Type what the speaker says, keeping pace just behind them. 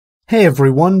Hey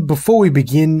everyone, before we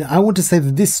begin, I want to say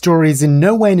that this story is in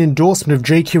no way an endorsement of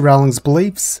J.K. Rowling's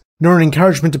beliefs, nor an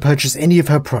encouragement to purchase any of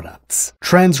her products.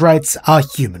 Trans rights are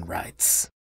human rights.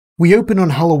 We open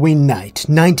on Halloween night,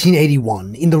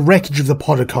 1981, in the wreckage of the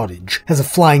Potter cottage, as a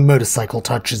flying motorcycle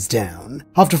touches down.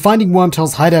 After finding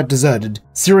Wormtail's hideout deserted,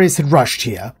 Sirius had rushed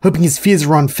here, hoping his fears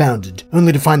were unfounded,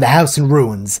 only to find the house in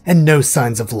ruins and no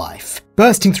signs of life.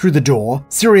 Bursting through the door,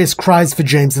 Sirius cries for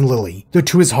James and Lily, though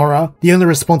to his horror, the only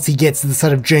response he gets is the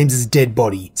sight of James's dead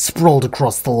body, sprawled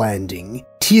across the landing.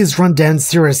 Tears run down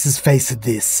Sirius's face at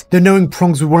this, though knowing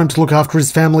Prongs would want him to look after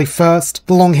his family first,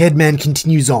 the long-haired man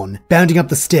continues on, bounding up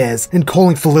the stairs and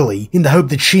calling for Lily, in the hope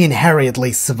that she and Harry at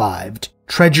least survived.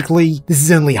 Tragically, this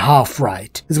is only half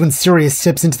right, as when Sirius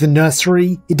steps into the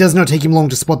nursery, it does not take him long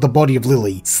to spot the body of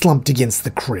Lily slumped against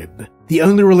the crib. The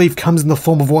only relief comes in the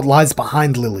form of what lies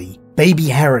behind Lily. Baby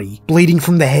Harry, bleeding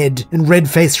from the head and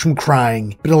red-faced from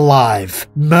crying, but alive,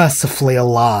 mercifully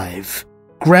alive.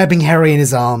 Grabbing Harry in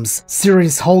his arms,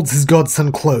 Sirius holds his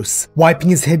godson close, wiping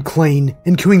his head clean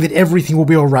and cooing that everything will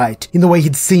be alright in the way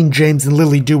he'd seen James and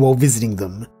Lily do while visiting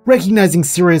them. Recognizing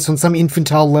Sirius on some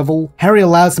infantile level, Harry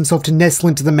allows himself to nestle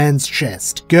into the man's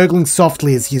chest, gurgling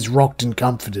softly as he is rocked and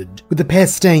comforted, with the pair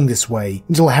staying this way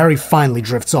until Harry finally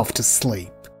drifts off to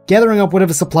sleep. Gathering up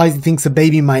whatever supplies he thinks a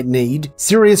baby might need,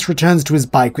 Sirius returns to his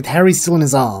bike with Harry still in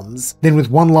his arms, then with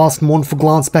one last mournful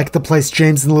glance back at the place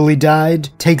James and Lily died,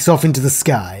 takes off into the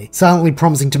sky, silently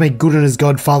promising to make good on his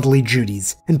godfatherly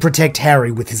duties and protect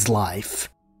Harry with his life.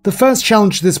 The first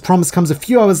challenge to this promise comes a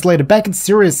few hours later back at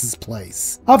Sirius's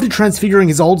place. After transfiguring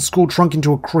his old school trunk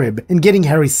into a crib and getting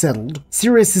Harry settled,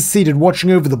 Sirius is seated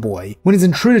watching over the boy when his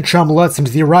intruder charm alerts him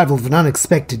to the arrival of an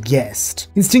unexpected guest.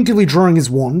 Instinctively drawing his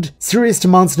wand, Sirius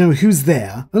demands to know who's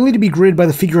there, only to be greeted by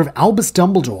the figure of Albus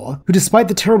Dumbledore, who despite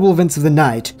the terrible events of the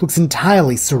night, looks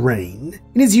entirely serene.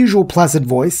 In his usual placid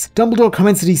voice, Dumbledore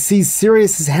comments that he sees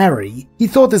Sirius as Harry. He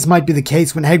thought this might be the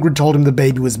case when Hagrid told him the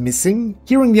baby was missing.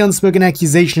 Hearing the unspoken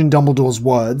accusation in Dumbledore's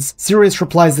words, Sirius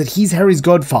replies that he's Harry's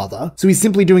godfather, so he's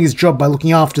simply doing his job by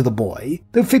looking after the boy.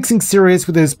 Though fixing Sirius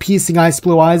with those piercing ice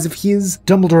blue eyes of his,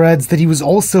 Dumbledore adds that he was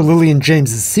also Lily and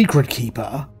James's secret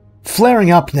keeper. Flaring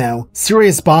up now,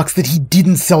 Sirius barks that he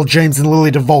didn't sell James and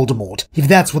Lily to Voldemort, if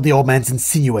that's what the old man's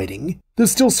insinuating. Though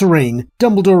still serene,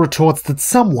 Dumbledore retorts that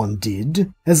someone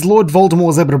did, as Lord Voldemort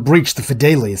was able to breach the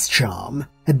Fidelius charm.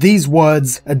 At these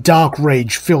words, a dark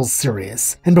rage fills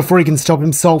Sirius, and before he can stop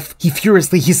himself, he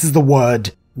furiously hisses the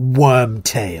word,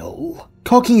 Wormtail.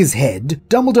 Cocking his head,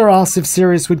 Dumbledore asks if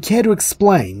Sirius would care to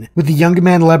explain, with the younger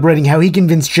man elaborating how he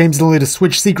convinced James and Lily to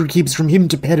switch secret keepers from him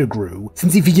to Pettigrew,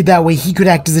 since he figured that way he could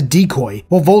act as a decoy,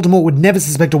 while Voldemort would never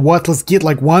suspect a worthless git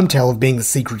like Wormtail of being the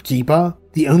secret keeper.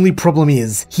 The only problem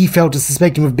is, he failed to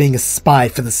suspect him of being a spy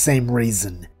for the same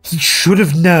reason. He should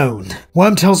have known.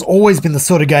 Wormtail's always been the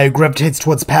sort of guy who gravitates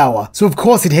towards power, so of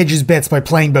course he'd hedge his bets by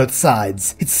playing both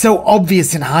sides. It's so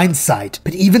obvious in hindsight,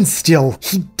 but even still,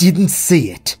 he didn't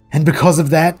see it. And because of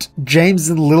that, James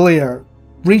and Lily are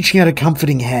reaching out a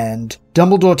comforting hand.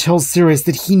 Dumbledore tells Sirius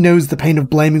that he knows the pain of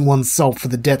blaming oneself for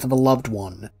the death of a loved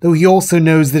one, though he also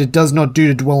knows that it does not do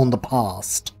to dwell on the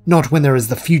past, not when there is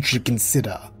the future to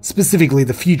consider, specifically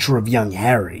the future of young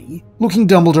Harry. Looking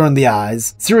Dumbledore in the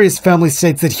eyes, Sirius firmly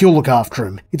states that he'll look after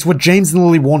him. It's what James and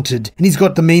Lily wanted, and he's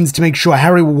got the means to make sure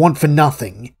Harry will want for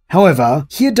nothing. However,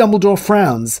 here Dumbledore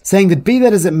frowns, saying that be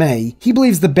that as it may, he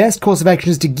believes the best course of action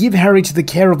is to give Harry to the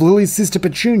care of Lily's sister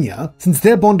Petunia, since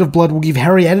their bond of blood will give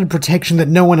Harry added protection that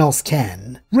no one else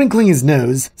can. Wrinkling his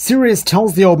nose, Sirius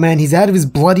tells the old man he's out of his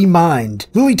bloody mind.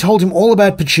 Lily told him all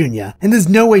about Petunia, and there's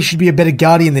no way she'd be a better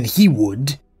guardian than he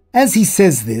would. As he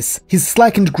says this, his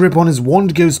slackened grip on his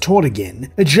wand goes taut again,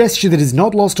 a gesture that is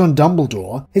not lost on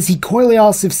Dumbledore, as he coyly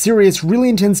asks if Sirius really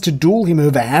intends to duel him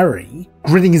over Harry.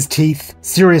 Gritting his teeth,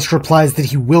 Sirius replies that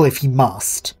he will if he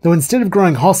must, though instead of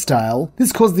growing hostile,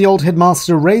 this caused the old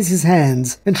headmaster to raise his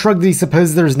hands and shrug that he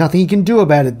supposes there is nothing he can do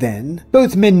about it then.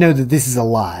 Both men know that this is a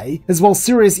lie, as while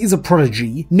Sirius is a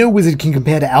prodigy, no wizard can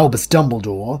compare to Albus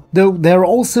Dumbledore, though they are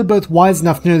also both wise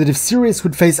enough to know that if Sirius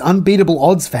would face unbeatable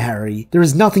odds for Harry, there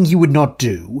is nothing he would not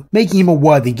do, making him a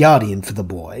worthy guardian for the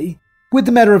boy. With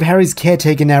the matter of Harry's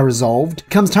caretaker now resolved,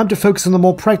 comes time to focus on the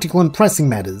more practical and pressing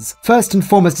matters. First and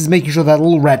foremost is making sure that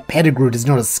little rat Pettigrew does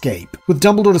not escape, with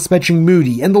Dumbledore dispatching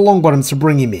Moody and the Longbottoms to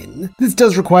bring him in. This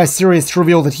does require Sirius to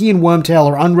reveal that he and Wormtail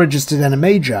are unregistered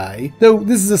animagi, though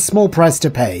this is a small price to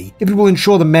pay, if it will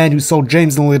ensure the man who sold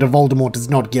James and Lily to Voldemort does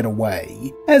not get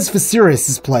away. As for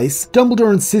Sirius's place,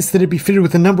 Dumbledore insists that it be fitted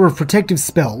with a number of protective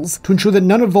spells to ensure that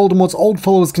none of Voldemort's old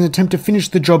followers can attempt to finish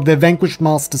the job their vanquished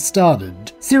master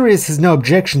started. Sirius has no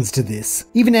objections to this,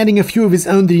 even adding a few of his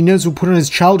own that he knows will put on his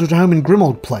childhood home in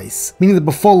Grimmauld Place, meaning that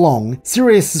before long,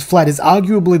 Sirius's flat is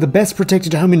arguably the best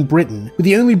protected home in Britain, with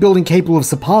the only building capable of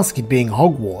surpassing it being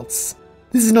Hogwarts.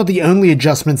 This is not the only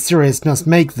adjustment Sirius must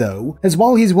make though, as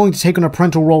while he is willing to take on a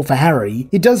parental role for Harry,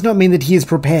 it does not mean that he is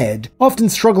prepared, often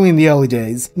struggling in the early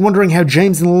days, and wondering how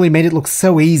James and Lily made it look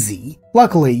so easy.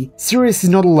 Luckily, Sirius is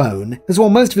not alone, as while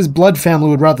most of his blood family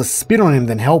would rather spit on him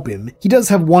than help him, he does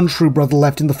have one true brother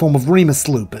left in the form of Remus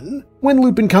Lupin. When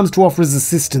Lupin comes to offer his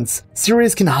assistance,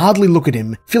 Sirius can hardly look at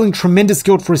him, feeling tremendous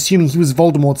guilt for assuming he was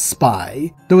Voldemort's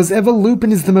spy. Though as ever,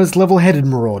 Lupin is the most level-headed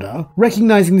marauder,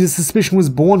 recognizing this suspicion was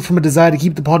born from a desire to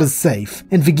keep the Potters safe,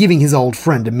 and forgiving his old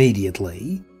friend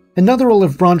immediately. Another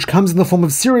olive branch comes in the form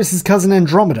of Sirius's cousin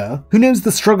Andromeda, who knows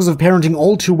the struggles of parenting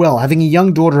all too well, having a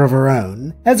young daughter of her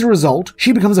own. As a result,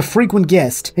 she becomes a frequent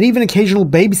guest and even occasional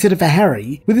babysitter for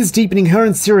Harry, with this deepening her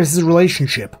and Sirius's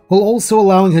relationship, while also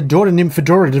allowing her daughter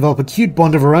Nymphadora to develop a cute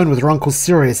bond of her own with her uncle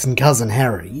Sirius and cousin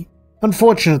Harry.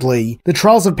 Unfortunately, the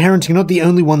trials of parenting are not the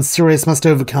only ones Sirius must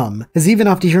overcome, as even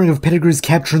after hearing of Pettigrew's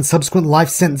capture and subsequent life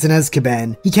sentence in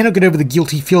Azkaban, he cannot get over the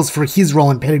guilt he feels for his role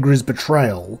in Pettigrew's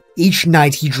betrayal. Each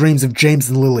night he dreams of James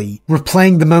and Lily,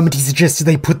 replaying the moment he suggested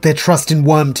they put their trust in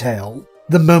Wormtail.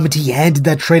 The moment he handed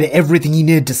that traitor everything he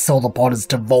needed to sell the Potters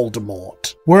to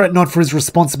Voldemort. Were it not for his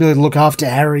responsibility to look after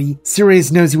Harry,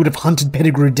 Sirius knows he would have hunted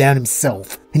Pettigrew down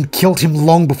himself, and killed him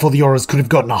long before the Aurors could have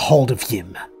gotten a hold of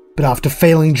him. But after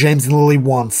failing James and Lily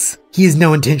once, he has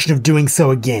no intention of doing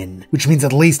so again, which means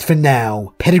at least for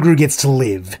now, Pettigrew gets to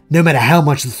live, no matter how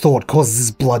much the thought causes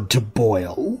his blood to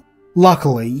boil.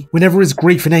 Luckily, whenever his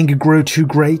grief and anger grow too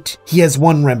great, he has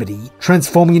one remedy,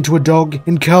 transforming into a dog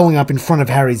and curling up in front of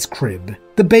Harry's crib.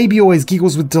 The baby always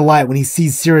giggles with delight when he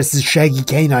sees Sirius's shaggy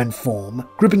canine form,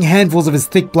 gripping handfuls of his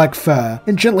thick black fur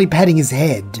and gently patting his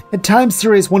head. At times,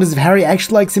 Sirius wonders if Harry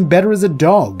actually likes him better as a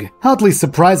dog. Hardly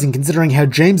surprising considering how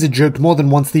James had joked more than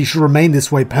once that he should remain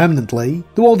this way permanently,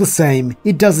 though all the same,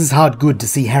 it does his heart good to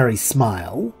see Harry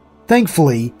smile.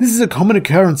 Thankfully, this is a common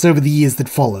occurrence over the years that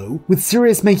follow, with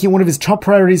Sirius making it one of his top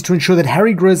priorities to ensure that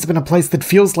Harry grows up in a place that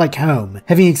feels like home,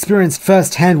 having experienced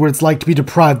firsthand what it's like to be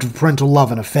deprived of parental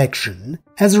love and affection.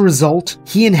 As a result,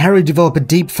 he and Harry develop a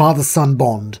deep father-son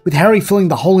bond, with Harry filling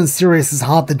the hole in Sirius's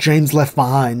heart that James left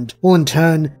behind, while in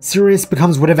turn, Sirius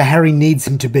becomes whatever Harry needs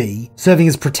him to be, serving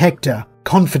as protector,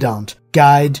 confidant,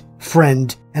 guide,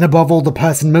 friend, and above all the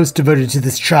person most devoted to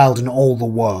this child in all the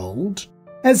world.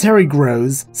 As Harry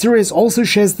grows, Sirius also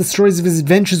shares the stories of his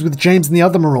adventures with James and the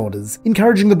other Marauders,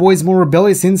 encouraging the boy's more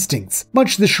rebellious instincts,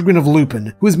 much to the chagrin of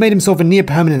Lupin, who has made himself a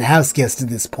near-permanent house guest at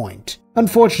this point.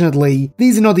 Unfortunately,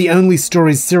 these are not the only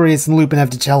stories Sirius and Lupin have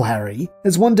to tell Harry,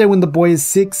 as one day when the boy is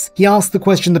 6, he asks the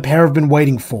question the pair have been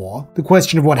waiting for, the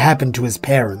question of what happened to his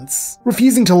parents.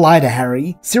 Refusing to lie to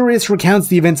Harry, Sirius recounts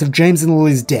the events of James and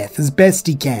Lily's death as best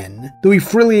he can, though he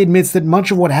freely admits that much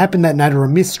of what happened that night are a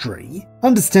mystery.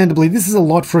 Understandably, this is a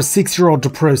lot for a 6-year-old to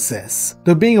process.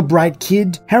 Though being a bright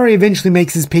kid, Harry eventually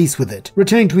makes his peace with it,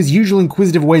 returning to his usual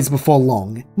inquisitive ways before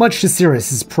long, much to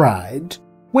Sirius's pride.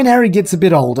 When Harry gets a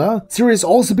bit older, Sirius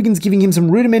also begins giving him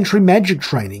some rudimentary magic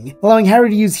training, allowing Harry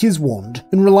to use his wand,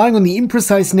 and relying on the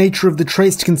imprecise nature of the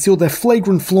trace to conceal their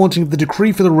flagrant flaunting of the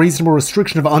decree for the reasonable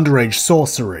restriction of underage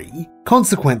sorcery.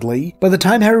 Consequently, by the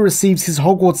time Harry receives his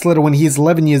Hogwarts letter when he is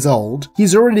 11 years old, he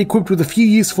is already equipped with a few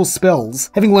useful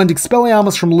spells, having learned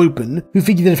Expelliarmus from Lupin, who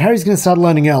figured that if Harry's going to start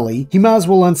learning early, he might as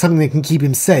well learn something that can keep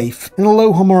him safe, and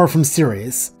Alohomora from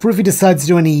Sirius, for if he decides to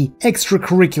do any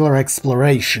extracurricular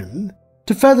exploration.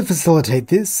 To further facilitate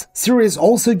this, Sirius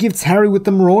also gifts Harry with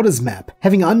the Marauders map,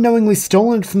 having unknowingly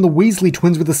stolen it from the Weasley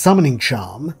twins with a summoning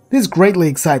charm. This greatly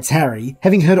excites Harry,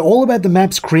 having heard all about the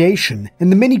map's creation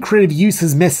and the many creative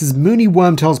uses Messrs. Moony,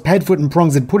 Wormtails, Padfoot and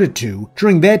Prongs had put it to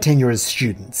during their tenure as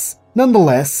students.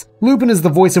 Nonetheless, Lupin, as the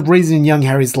voice of reason in young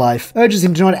Harry's life, urges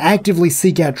him to not actively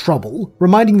seek out trouble,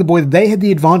 reminding the boy that they had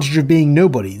the advantage of being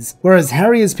nobodies, whereas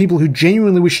Harry has people who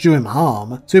genuinely wish to do him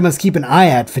harm, so he must keep an eye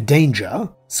out for danger.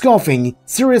 Scoffing,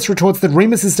 Sirius retorts that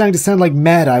Remus is starting to sound like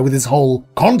Mad Eye with his whole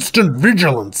constant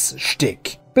vigilance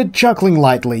shtick. But chuckling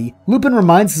lightly, Lupin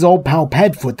reminds his old pal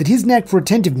Padfoot that his knack for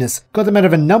attentiveness got them out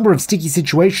of a number of sticky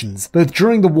situations, both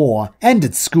during the war and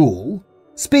at school.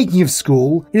 Speaking of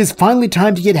school, it is finally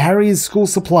time to get Harry his school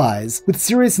supplies, with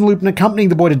Sirius and Lupin accompanying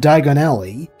the boy to Diagon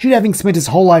Alley. Due to having spent his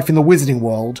whole life in the Wizarding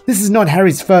World, this is not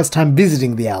Harry's first time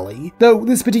visiting the alley, though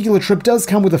this particular trip does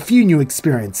come with a few new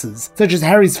experiences, such as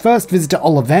Harry's first visit to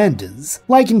Ollivander's.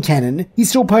 Like in canon, he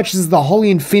still purchases the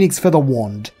Holly and Phoenix Feather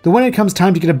wand, though when it comes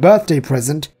time to get a birthday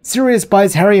present, Sirius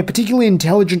buys Harry a particularly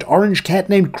intelligent orange cat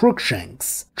named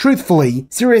Crookshanks. Truthfully,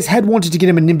 Sirius had wanted to get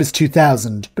him a Nimbus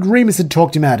 2000, but Remus had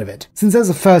talked him out of it, since as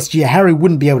a first year Harry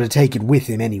wouldn't be able to take it with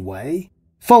him anyway.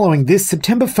 Following this,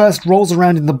 September 1st rolls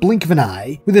around in the blink of an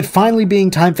eye, with it finally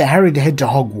being time for Harry to head to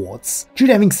Hogwarts. Due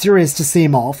to having Sirius to see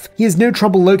him off, he has no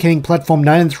trouble locating platform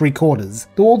 9 3/4,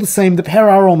 though all the same the pair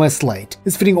are almost late,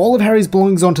 as fitting all of Harry's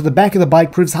belongings onto the back of the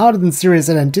bike proves harder than Sirius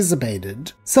had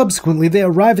anticipated. Subsequently, they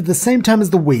arrive at the same time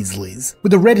as the Weasleys,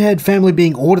 with the red-haired family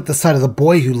being awed at the sight of the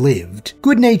boy who lived.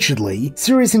 Good-naturedly,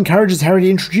 Sirius encourages Harry to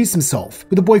introduce himself,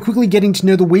 with the boy quickly getting to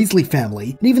know the Weasley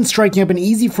family, and even striking up an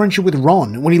easy friendship with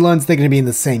Ron when he learns they're going to be in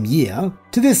the same year.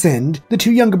 To this end, the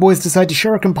two younger boys decide to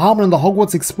share a compartment on the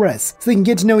Hogwarts Express so they can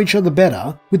get to know each other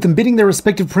better, with them bidding their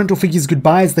respective parental figures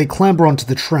goodbye as they clamber onto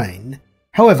the train.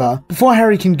 However, before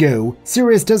Harry can go,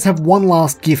 Sirius does have one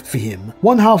last gift for him,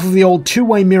 one half of the old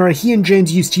two-way mirror he and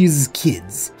James used to use as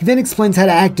kids. He then explains how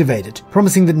to activate it,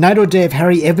 promising that night or day if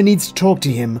Harry ever needs to talk to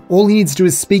him, all he needs to do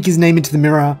is speak his name into the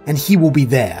mirror, and he will be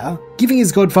there. Giving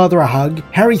his godfather a hug,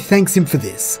 Harry thanks him for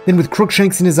this. Then with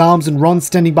Crookshanks in his arms and Ron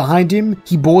standing behind him,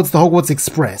 he boards the Hogwarts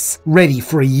Express, ready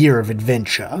for a year of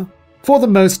adventure. For the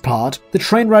most part, the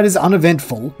train ride is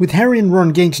uneventful, with Harry and Ron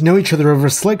getting to know each other over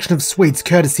a selection of sweets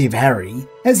courtesy of Harry.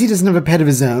 As he doesn't have a pet of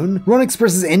his own, Ron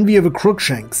expresses envy over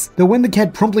Crookshanks, though when the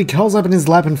cat promptly curls up in his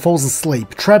lap and falls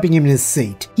asleep, trapping him in his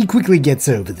seat, he quickly gets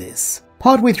over this.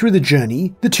 Partway through the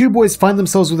journey, the two boys find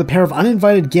themselves with a pair of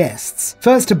uninvited guests.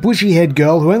 First, a bushy-haired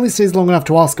girl who only stays long enough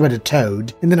to ask about a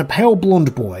toad, and then a pale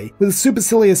blonde boy with a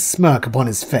supercilious smirk upon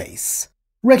his face.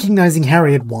 Recognizing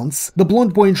Harry at once, the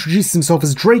blonde boy introduces himself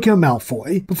as Draco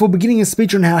Malfoy, before beginning a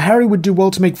speech on how Harry would do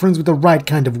well to make friends with the right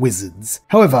kind of wizards.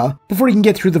 However, before he can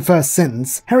get through the first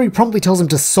sentence, Harry promptly tells him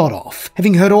to sod off,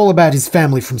 having heard all about his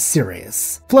family from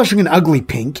Sirius. Flushing an ugly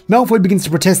pink, Malfoy begins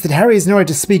to protest that Harry has no right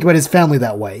to speak about his family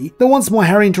that way, though once more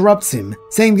Harry interrupts him,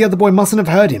 saying the other boy mustn't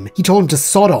have heard him. He told him to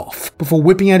sod off, before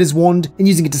whipping out his wand and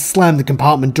using it to slam the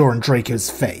compartment door in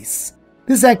Draco's face.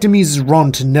 This act amuses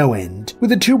Ron to no end, with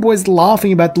the two boys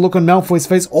laughing about the look on Malfoy's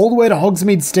face all the way to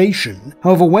Hogsmeade Station.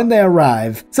 However, when they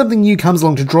arrive, something new comes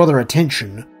along to draw their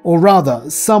attention, or rather,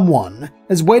 someone,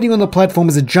 as waiting on the platform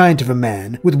is a giant of a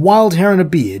man with wild hair and a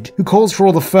beard who calls for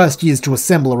all the first years to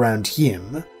assemble around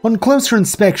him. On closer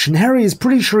inspection, Harry is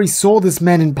pretty sure he saw this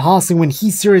man in passing when he,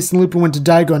 Sirius, and Lupin went to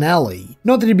Diagon Alley.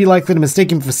 Not that he'd be likely to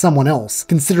mistake him for someone else,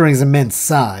 considering his immense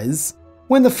size.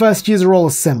 When the first years are all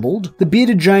assembled, the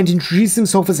bearded giant introduces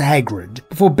himself as Hagrid,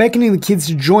 before beckoning the kids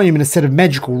to join him in a set of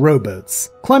magical rowboats.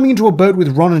 Climbing into a boat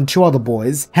with Ron and two other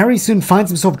boys, Harry soon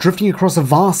finds himself drifting across a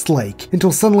vast lake,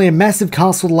 until suddenly a massive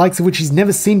castle the likes of which he's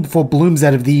never seen before blooms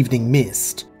out of the evening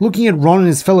mist. Looking at Ron and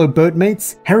his fellow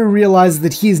boatmates, Harry realizes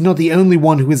that he is not the only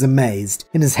one who is amazed,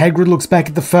 and as Hagrid looks back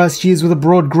at the first years with a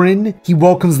broad grin, he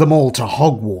welcomes them all to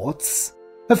Hogwarts.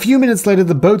 A few minutes later,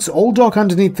 the boats all dock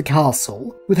underneath the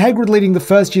castle, with Hagrid leading the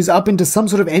first years up into some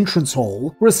sort of entrance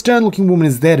hall, where a stern-looking woman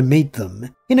is there to meet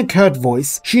them. In a curt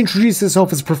voice, she introduces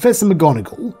herself as Professor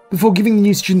McGonagall, before giving the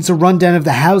new students a rundown of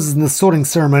the houses and the sorting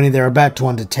ceremony they're about to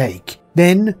undertake.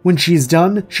 Then, when she is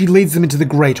done, she leads them into the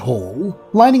Great Hall.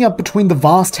 Lining up between the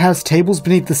vast house tables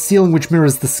beneath the ceiling which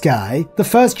mirrors the sky, the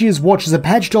first years watch as a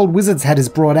patched old wizard's hat is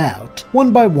brought out.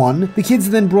 One by one, the kids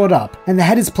are then brought up, and the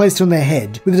hat is placed on their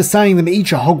head, with it assigning them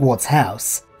each a Hogwarts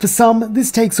house. For some, this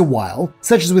takes a while,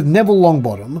 such as with Neville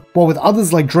Longbottom, while with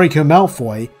others like Draco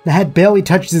Malfoy, the hat barely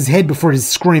touches his head before it is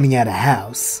screaming out a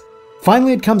house.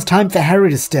 Finally, it comes time for Harry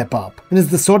to step up, and as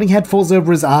the sorting hat falls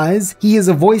over his eyes, he hears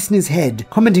a voice in his head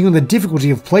commenting on the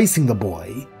difficulty of placing the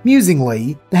boy.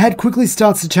 Musingly, the hat quickly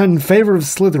starts to turn in favor of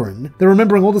Slytherin, though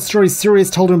remembering all the stories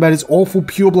Sirius told him about his awful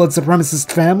pureblood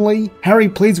supremacist family, Harry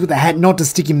pleads with the hat not to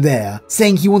stick him there,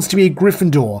 saying he wants to be a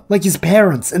Gryffindor, like his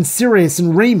parents and Sirius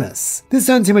and Remus. This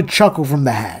earns him a chuckle from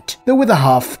the hat, though with a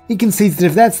huff, he concedes that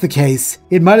if that's the case,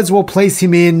 it might as well place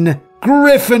him in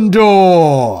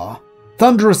Gryffindor!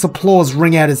 Thunderous applause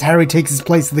ring out as Harry takes his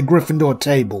place at the Gryffindor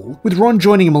table, with Ron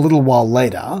joining him a little while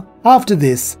later. After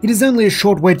this, it is only a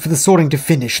short wait for the sorting to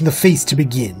finish and the feast to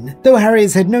begin. Though Harry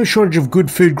has had no shortage of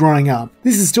good food growing up,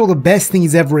 this is still the best thing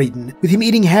he's ever eaten, with him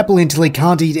eating happily until he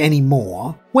can't eat any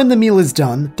more. When the meal is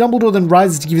done, Dumbledore then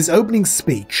rises to give his opening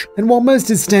speech, and while most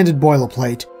is standard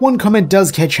boilerplate, one comment does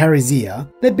catch Harry's ear,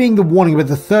 that being the warning about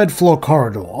the third-floor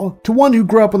corridor. To one who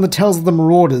grew up on the tales of the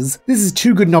Marauders, this is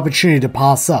too good an opportunity to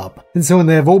pass up, and so when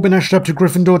they have all been ushered up to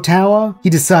Gryffindor Tower, he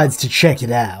decides to check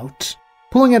it out.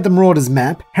 Pulling out the Marauders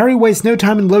map, Harry wastes no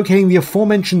time in locating the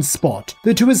aforementioned spot,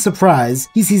 though to his surprise,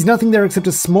 he sees nothing there except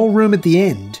a small room at the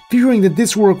end. Figuring that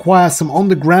this will require some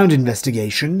on-the-ground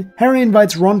investigation, Harry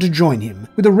invites Ron to join him,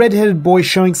 with a red-headed boy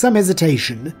showing some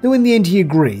hesitation, though in the end he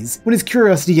agrees, when his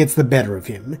curiosity gets the better of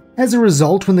him. As a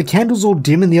result, when the candles all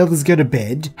dim and the others go to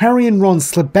bed, Harry and Ron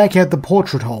slip back out the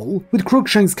portrait hole, with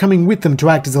Crookshanks coming with them to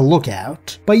act as a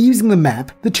lookout. By using the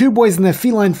map, the two boys and their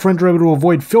feline friend are able to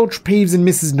avoid Filch, Peeves, and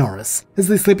Mrs. Norris, as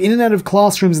they slip in and out of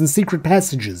classrooms and secret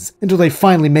passages until they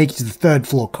finally make it to the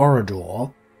third-floor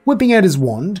corridor. Whipping out his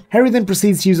wand, Harry then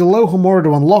proceeds to use a Alohomora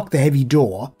to unlock the heavy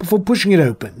door before pushing it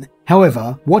open.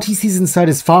 However, what he sees inside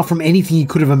is far from anything he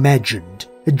could have imagined.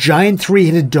 A giant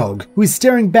three-headed dog who is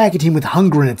staring back at him with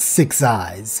hunger in its 6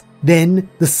 eyes. Then,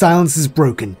 the silence is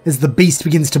broken as the beast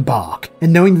begins to bark,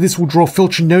 and knowing that this will draw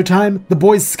Filch in no time, the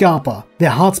boys scarper,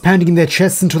 their hearts pounding in their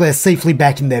chests until they are safely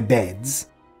back in their beds.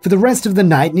 For the rest of the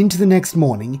night and into the next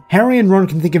morning, Harry and Ron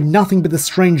can think of nothing but the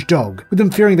strange dog, with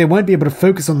them fearing they won't be able to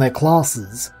focus on their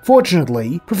classes.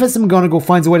 Fortunately, Professor McGonagall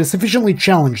finds a way to sufficiently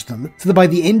challenge them, so that by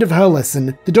the end of her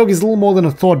lesson, the dog is little more than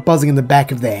a thought buzzing in the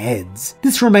back of their heads.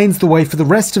 This remains the way for the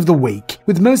rest of the week,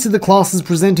 with most of the classes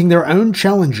presenting their own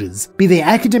challenges, be they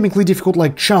academically difficult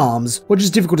like Charms, or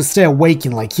just difficult to stay awake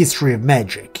in like History of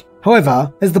Magic.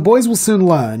 However, as the boys will soon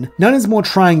learn, none is more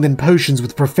trying than potions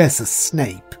with Professor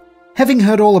Snape. Having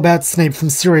heard all about Snape from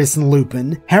Sirius and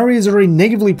Lupin, Harry is already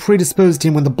negatively predisposed to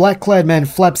him when the black-clad man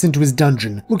flaps into his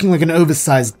dungeon, looking like an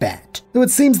oversized bat. Though it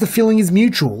seems the feeling is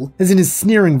mutual, as in his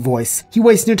sneering voice, he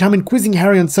wastes no time in quizzing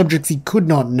Harry on subjects he could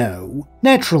not know.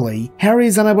 Naturally, Harry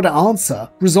is unable to answer,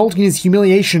 resulting in his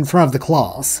humiliation in front of the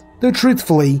class. Though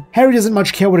truthfully, Harry doesn't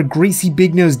much care what a greasy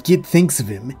big-nosed git thinks of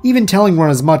him, even telling Ron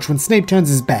as much when Snape turns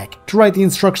his back to write the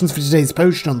instructions for today's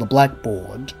potion on the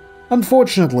blackboard.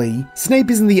 Unfortunately, Snape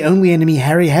isn't the only enemy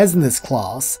Harry has in this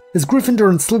class, as Gryffindor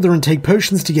and Slytherin take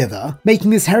potions together, making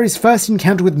this Harry's first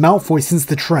encounter with Malfoy since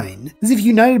the train. As if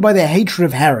united by their hatred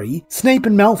of Harry, Snape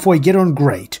and Malfoy get on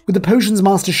great, with the potions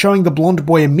master showing the blonde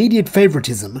boy immediate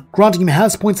favoritism, granting him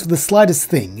house points for the slightest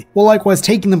thing, while likewise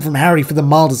taking them from Harry for the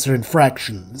mildest of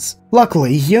infractions.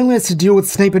 Luckily, he only has to deal with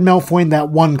Snape and Malfoy in that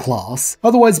one class,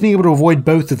 otherwise being able to avoid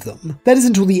both of them. That is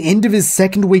until the end of his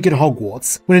second week at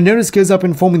Hogwarts, when a notice goes up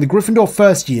informing the Gryffindor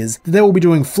first years that they will be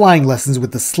doing flying lessons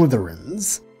with the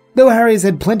Slytherins. Though Harry has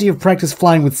had plenty of practice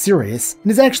flying with Sirius, and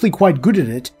is actually quite good at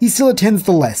it, he still attends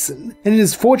the lesson, and it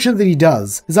is fortunate that he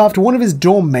does, as after one of his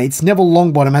dorm mates, Neville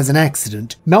Longbottom, has an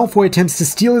accident, Malfoy attempts to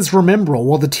steal his Remembrall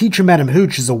while the teacher Madam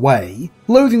Hooch is away.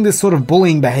 Loathing this sort of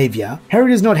bullying behaviour,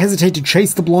 Harry does not hesitate to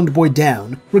chase the blonde boy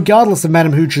down, regardless of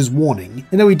Madam Hooch's warning,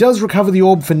 and though he does recover the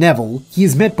orb for Neville, he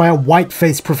is met by a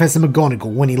white-faced Professor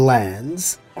McGonagall when he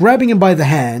lands. Grabbing him by the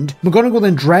hand, McGonagall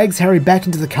then drags Harry back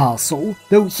into the castle,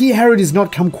 though here Harry does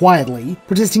not come quietly,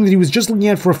 protesting that he was just looking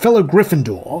out for a fellow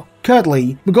Gryffindor.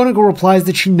 Curtly, McGonagall replies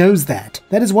that she knows that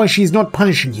is why she is not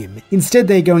punishing him, instead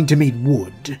they are going to meet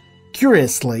Wood.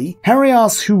 Curiously, Harry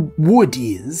asks who Wood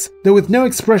is, though with no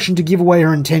expression to give away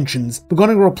her intentions,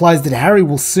 McGonagall replies that Harry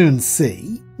will soon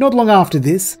see. Not long after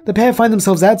this, the pair find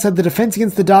themselves outside the Defense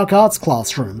Against the Dark Arts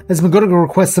classroom, as McGonagall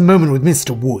requests a moment with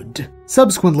Mr. Wood.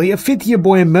 Subsequently, a fifth-year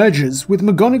boy emerges, with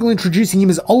McGonagall introducing him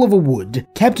as Oliver Wood,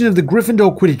 captain of the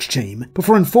Gryffindor Quidditch team,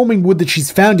 before informing Wood that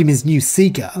she's found him his new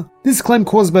seeker. This claim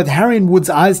caused both Harry and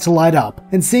Wood's eyes to light up,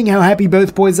 and seeing how happy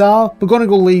both boys are,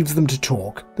 McGonagall leaves them to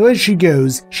talk, though as she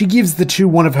goes, she gives the two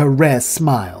one of her rare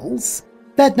smiles.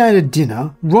 That night at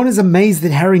dinner, Ron is amazed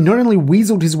that Harry not only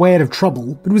weaseled his way out of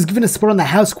trouble, but was given a spot on the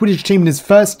house Quidditch team in his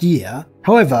first year.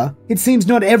 However, it seems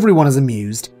not everyone is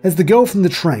amused, as the girl from the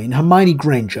train, Hermione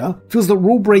Granger, feels that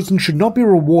rule breaking should not be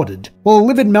rewarded, while a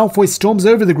livid Malfoy storms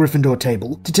over the Gryffindor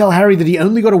table to tell Harry that he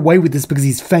only got away with this because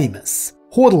he's famous.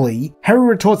 Haughtily, Harry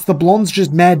retorts the blonde's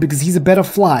just mad because he's a better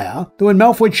flyer, though when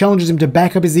Malfoy challenges him to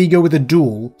back up his ego with a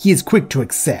duel, he is quick to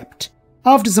accept.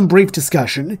 After some brief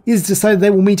discussion, it is decided they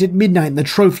will meet at midnight in the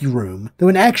trophy room, though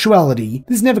in actuality,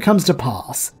 this never comes to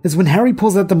pass, as when Harry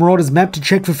pulls out the Marauders map to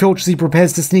check for Filch as he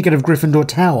prepares to sneak out of Gryffindor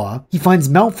Tower, he finds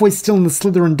Malfoy still in the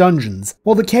Slytherin dungeons,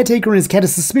 while the caretaker and his cat are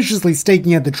suspiciously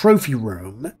staking out the trophy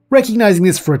room. Recognizing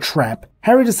this for a trap,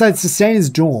 Harry decides to stay in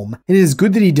his dorm, and it is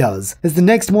good that he does, as the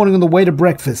next morning on the way to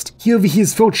breakfast, he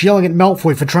overhears Filch yelling at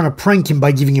Malfoy for trying to prank him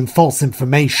by giving him false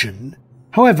information.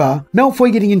 However,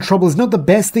 Malfoy getting in trouble is not the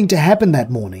best thing to happen that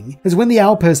morning, as when the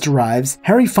outpost arrives,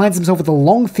 Harry finds himself with a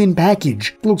long thin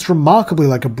package that looks remarkably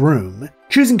like a broom.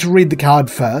 Choosing to read the card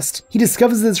first, he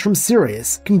discovers that it's from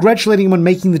Sirius, congratulating him on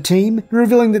making the team, and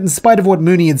revealing that in spite of what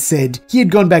Mooney had said, he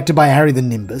had gone back to buy Harry the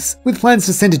Nimbus, with plans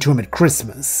to send it to him at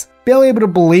Christmas. Barely able to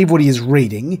believe what he is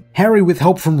reading, Harry, with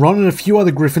help from Ron and a few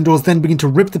other Gryffindors, then begin to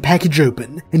rip the package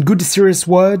open, and good to Sirius'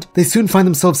 word, they soon find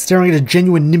themselves staring at a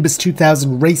genuine Nimbus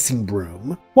 2000 racing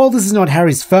broom. While this is not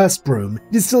Harry's first broom,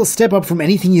 it is still a step up from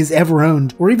anything he has ever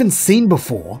owned or even seen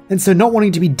before, and so not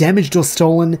wanting to be damaged or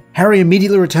stolen, Harry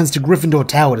immediately returns to Gryffindor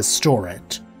Tower to store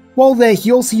it. While there,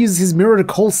 he also uses his mirror to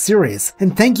call Sirius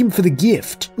and thank him for the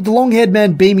gift, with the long-haired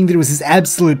man beaming that it was his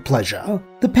absolute pleasure.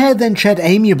 The pair then chat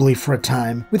amiably for a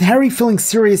time, with Harry filling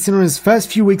Sirius in on his first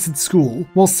few weeks at school,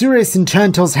 while Sirius in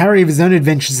turn tells Harry of his own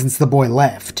adventures since the boy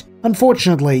left.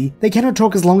 Unfortunately, they cannot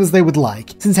talk as long as they would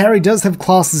like, since Harry does have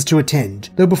classes to attend,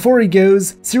 though before he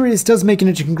goes, Sirius does make a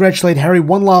note to congratulate Harry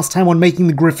one last time on making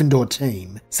the Gryffindor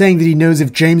team, saying that he knows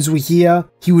if James were here,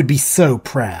 he would be so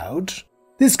proud.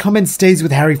 This comment stays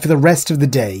with Harry for the rest of the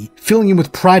day, filling him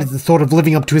with pride at the thought of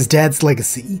living up to his dad's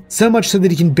legacy, so much so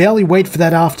that he can barely wait for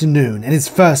that afternoon and his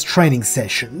first training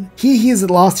session. Here he is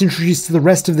at last introduced to the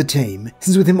rest of the team,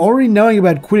 since with him already knowing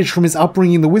about Quidditch from his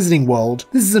upbringing in the Wizarding World,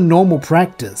 this is a normal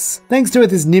practice. Thanks to both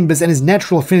his Nimbus and his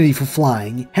natural affinity for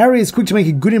flying, Harry is quick to make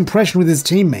a good impression with his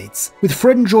teammates, with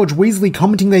Fred and George Weasley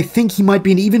commenting they think he might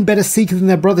be an even better seeker than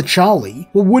their brother Charlie,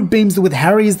 while Wood beams that with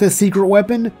Harry as their secret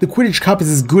weapon, the Quidditch Cup is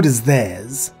as good as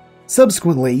theirs.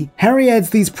 Subsequently, Harry adds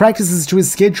these practices to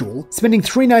his schedule, spending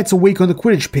 3 nights a week on the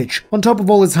Quidditch pitch, on top of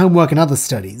all his homework and other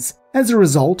studies. As a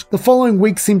result, the following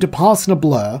weeks seem to pass in a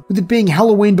blur, with it being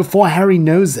Halloween before Harry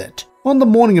knows it. On the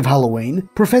morning of Halloween,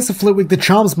 Professor Flitwick the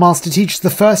Charms Master teaches the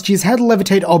first years how to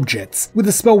levitate objects, with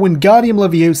the spell Wingardium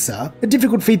Leviosa, a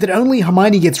difficult feat that only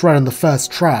Hermione gets right on the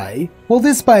first try. While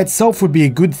this by itself would be a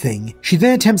good thing, she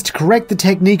then attempts to correct the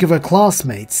technique of her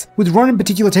classmates, with Ron in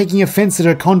particular taking offense at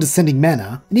her condescending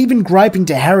manner, and even griping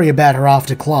to Harry about her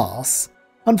after class.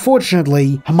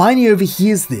 Unfortunately, Hermione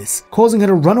overhears this, causing her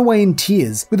to run away in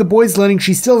tears, with the boys learning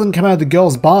she still doesn't come out of the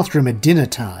girls' bathroom at dinner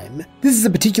time. This is a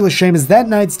particular shame as that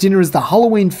night's dinner is the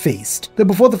Halloween feast, though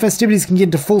before the festivities can get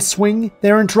into full swing, they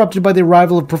are interrupted by the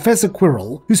arrival of Professor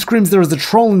Quirrell, who screams there is a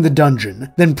troll in the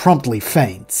dungeon, then promptly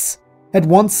faints. At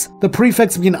once, the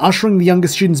prefects begin ushering the younger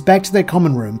students back to their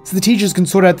common room so the teachers can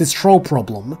sort out this troll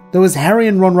problem, though as Harry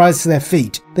and Ron rise to their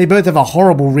feet, they both have a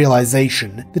horrible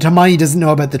realization that Hermione doesn't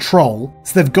know about the troll,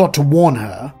 so they've got to warn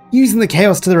her. Using the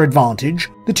chaos to their advantage,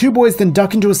 the two boys then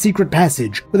duck into a secret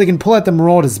passage where they can pull out the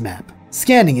Marauders map.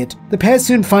 Scanning it, the pair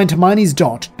soon find Hermione's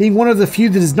dot being one of the few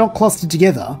that is not clustered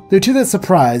together, though to their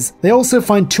surprise, they also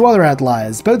find 2 other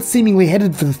outliers, both seemingly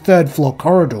headed for the 3rd floor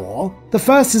corridor. The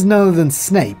first is none other than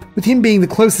Snape, with him being the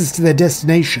closest to their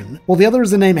destination, while the other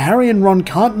is a name Harry and Ron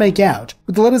can't make out,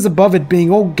 with the letters above it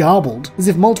being all garbled, as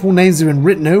if multiple names have been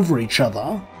written over each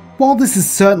other. While this is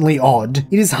certainly odd,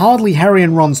 it is hardly Harry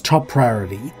and Ron's top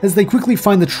priority, as they quickly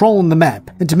find the troll on the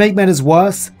map, and to make matters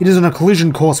worse, it is on a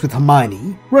collision course with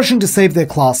Hermione. Rushing to save their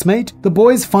classmate, the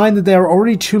boys find that they are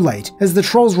already too late, as the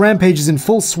troll's rampage is in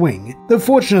full swing, though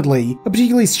fortunately, a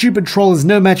particularly stupid troll is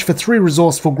no match for 3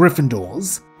 resourceful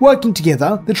Gryffindors. Working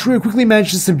together, the trio quickly manage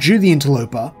to subdue the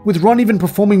interloper, with Ron even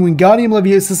performing Wingardium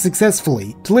Leviosa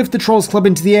successfully to lift the troll's club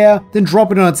into the air, then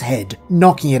drop it on its head,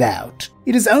 knocking it out.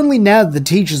 It is only now that the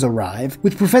teachers arrive,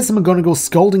 with Professor McGonagall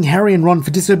scolding Harry and Ron for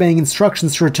disobeying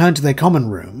instructions to return to their common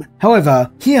room.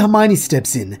 However, here Hermione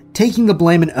steps in, taking the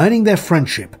blame and earning their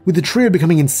friendship, with the trio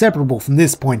becoming inseparable from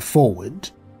this point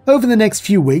forward. Over the next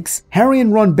few weeks, Harry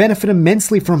and Ron benefit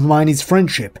immensely from Hermione's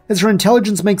friendship, as her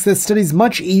intelligence makes their studies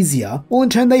much easier, while in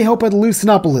turn they help her to loosen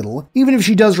up a little, even if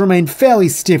she does remain fairly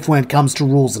stiff when it comes to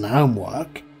rules and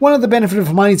homework. One other benefit of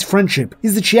Hermione's friendship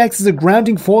is that she acts as a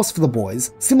grounding force for the boys,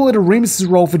 similar to Remus's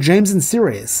role for James and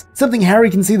Sirius, something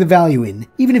Harry can see the value in,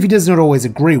 even if he does not always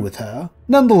agree with her.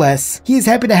 Nonetheless, he is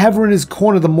happy to have her in his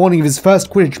corner the morning of his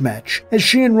first Quidditch match, as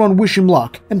she and Ron wish him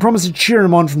luck and promise to cheer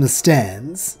him on from the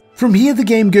stands. From here the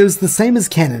game goes the same as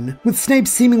canon, with Snape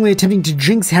seemingly attempting to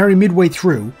jinx Harry midway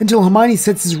through until Hermione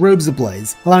sets his robes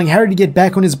ablaze, allowing Harry to get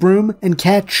back on his broom and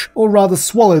catch, or rather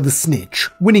swallow the snitch,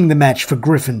 winning the match for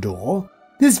Gryffindor.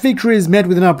 This victory is met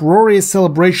with an uproarious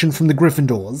celebration from the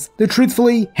Gryffindors, though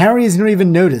truthfully, Harry has not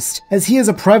even noticed, as he has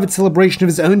a private celebration of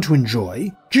his own to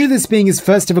enjoy. Due to this being his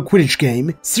first ever Quidditch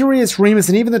game, Sirius, Remus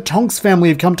and even the Tonks family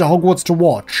have come to Hogwarts to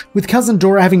watch, with cousin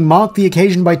Dora having marked the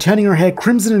occasion by turning her hair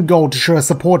crimson and gold to show her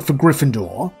support for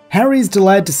Gryffindor. Harry is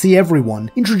delighted to see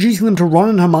everyone, introducing them to Ron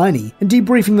and Hermione, and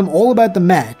debriefing them all about the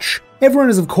match.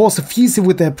 Everyone is of course effusive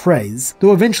with their praise,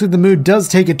 though eventually the mood does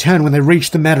take a turn when they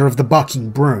reach the matter of the bucking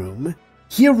broom.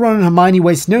 Here Ron and Hermione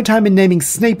waste no time in naming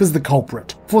Snape as the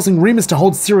culprit, forcing Remus to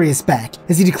hold Sirius back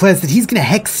as he declares that he's gonna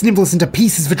hex Snivellus into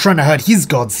pieces for trying to hurt his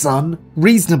godson.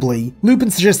 Reasonably,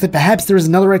 Lupin suggests that perhaps there is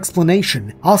another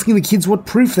explanation, asking the kids what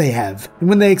proof they have, and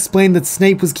when they explain that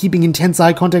Snape was keeping intense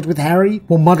eye contact with Harry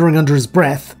while muttering under his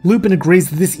breath, Lupin agrees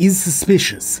that this is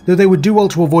suspicious, though they would do well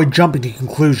to avoid jumping to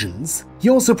conclusions. He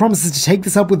also promises to take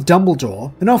this up with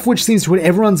Dumbledore, an offer which seems to put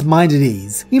everyone's mind at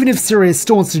ease, even if Sirius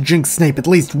still wants to jinx Snape at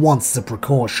least once as a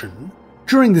precaution.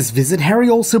 During this visit, Harry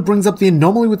also brings up the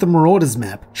anomaly with the Marauders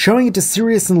map, showing it to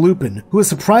Sirius and Lupin, who are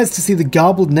surprised to see the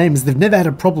garbled name as they've never had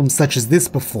a problem such as this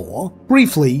before.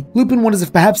 Briefly, Lupin wonders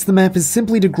if perhaps the map is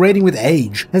simply degrading with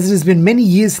age, as it has been many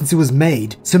years since it was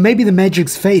made, so maybe the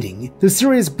magic's fading, though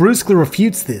Sirius brusquely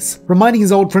refutes this, reminding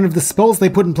his old friend of the spells they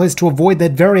put in place to avoid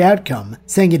that very outcome,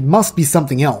 saying it must be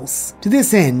something else. To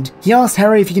this end, he asks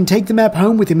Harry if he can take the map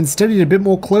home with him and study it a bit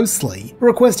more closely, a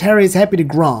request Harry is happy to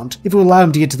grant if it will allow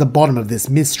him to get to the bottom of this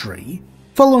mystery.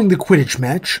 Following the Quidditch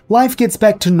match, life gets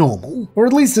back to normal, or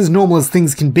at least as normal as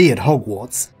things can be at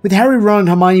Hogwarts, with Harry, Ron and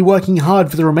Hermione working hard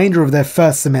for the remainder of their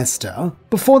first semester.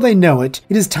 Before they know it,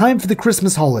 it is time for the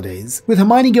Christmas holidays, with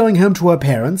Hermione going home to her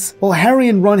parents, while Harry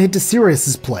and Ron head to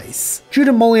Sirius's place. Due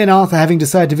to Molly and Arthur having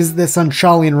decided to visit their son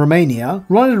Charlie in Romania,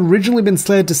 Ron had originally been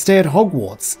slated to stay at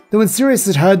Hogwarts, though when Sirius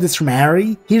had heard this from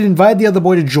Harry, he had invited the other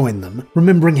boy to join them,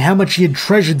 remembering how much he had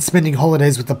treasured spending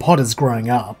holidays with the Potters growing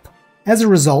up. As a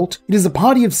result, it is a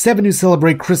party of 7 who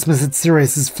celebrate Christmas at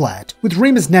Sirius's flat, with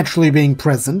Remus naturally being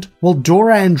present, while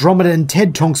Dora, Andromeda and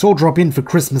Ted Tonks all drop in for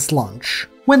Christmas lunch.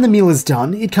 When the meal is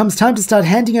done, it comes time to start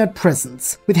handing out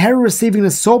presents, with Harry receiving an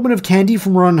assortment of candy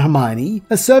from Ron and Hermione,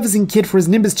 a servicing kit for his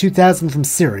Nimbus 2000 from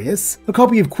Sirius, a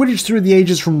copy of Quidditch Through the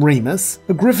Ages from Remus,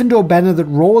 a Gryffindor banner that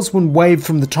roars when waved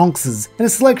from the Tonkses, and a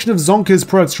selection of Zonko's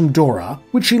products from Dora,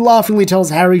 which she laughingly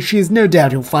tells Harry she has no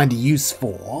doubt he'll find a use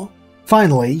for.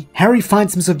 Finally, Harry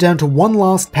finds himself down to one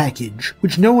last package,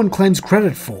 which no one claims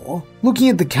credit for. Looking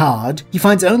at the card, he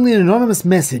finds only an anonymous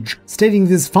message stating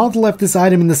that his father left this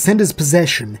item in the sender's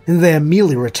possession and they are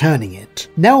merely returning it.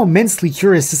 Now immensely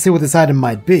curious to see what this item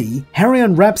might be, Harry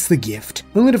unwraps the gift,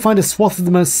 only to find a swath of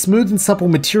the most smooth and supple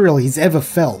material he's ever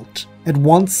felt. At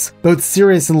once, both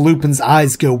Sirius and Lupin's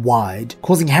eyes go wide,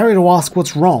 causing Harry to ask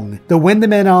what's wrong, though when the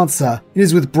men answer, it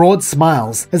is with broad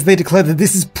smiles, as they declare that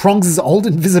this is Prongs' old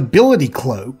invisibility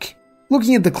cloak.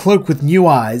 Looking at the cloak with new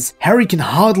eyes, Harry can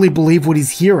hardly believe what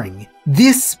he's hearing.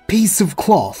 This piece of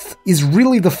cloth is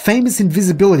really the famous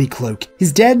invisibility cloak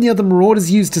his dad and the other Marauders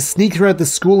used to sneak throughout the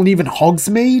school and even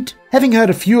Hogsmeade. Having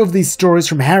heard a few of these stories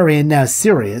from Harry and now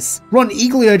Sirius, Ron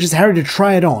eagerly urges Harry to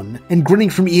try it on, and grinning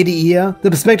from ear to ear,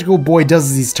 the bespectacled boy does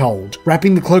as he's told,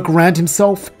 wrapping the cloak around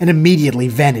himself and immediately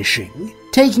vanishing.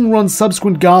 Taking Ron's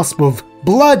subsequent gasp of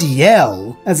 "Bloody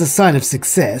hell!" as a sign of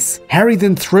success, Harry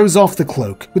then throws off the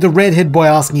cloak, with the redhead boy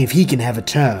asking if he can have a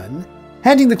turn.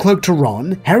 Handing the cloak to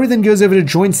Ron, Harry then goes over to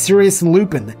join Sirius and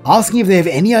Lupin, asking if they have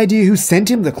any idea who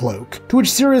sent him the cloak, to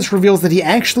which Sirius reveals that he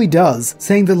actually does,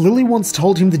 saying that Lily once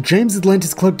told him that James had lent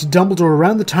his cloak to Dumbledore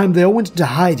around the time they all went into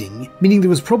hiding, meaning that it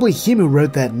was probably him who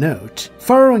wrote that note.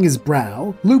 Furrowing his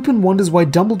brow, Lupin wonders why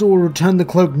Dumbledore would return the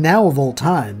cloak now of all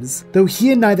times, though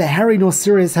here neither Harry nor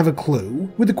Sirius have a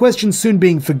clue, with the question soon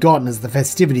being forgotten as the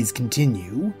festivities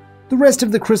continue. The rest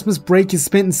of the Christmas break is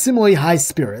spent in similarly high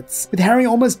spirits, with Harry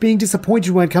almost being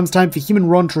disappointed when it comes time for him and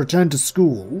Ron to return to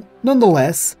school.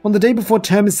 Nonetheless, on the day before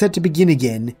term is set to begin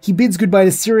again, he bids goodbye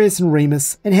to Sirius and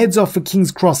Remus and heads off for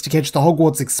King's Cross to catch the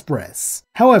Hogwarts Express.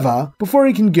 However, before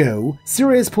he can go,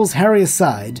 Sirius pulls Harry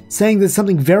aside, saying there's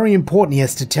something very important he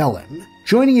has to tell him.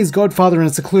 Joining his godfather in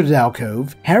a secluded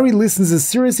alcove, Harry listens as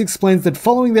Sirius explains that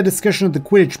following their discussion of the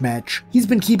Quidditch match, he's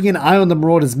been keeping an eye on the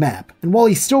Marauders map, and while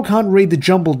he still can't read the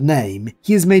jumbled name,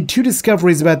 he has made 2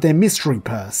 discoveries about their mystery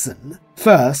person.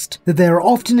 First, that they are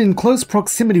often in close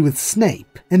proximity with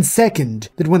Snape, and second,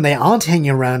 that when they aren't hanging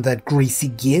around that greasy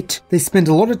git, they spend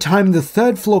a lot of time in the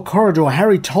 3rd floor corridor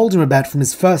Harry told him about from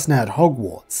his first night at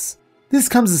Hogwarts. This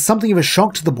comes as something of a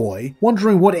shock to the boy,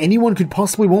 wondering what anyone could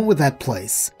possibly want with that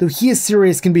place, though here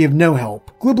Sirius can be of no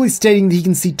help, glibly stating that he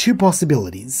can see 2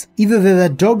 possibilities. Either they're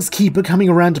that dog's keeper coming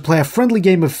around to play a friendly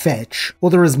game of fetch, or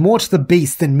there is more to the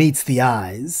beast than meets the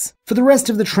eyes. For the rest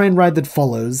of the train ride that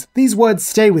follows, these words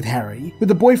stay with Harry, with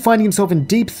the boy finding himself in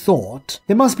deep thought.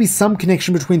 There must be some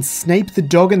connection between Snape, the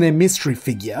dog, and their mystery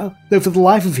figure, though for the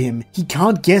life of him, he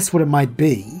can't guess what it might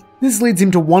be. This leads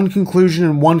him to one conclusion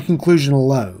and one conclusion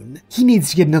alone. He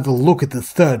needs to get another look at the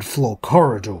 3rd floor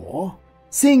corridor.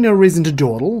 Seeing no reason to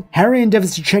dawdle, Harry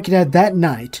endeavours to check it out that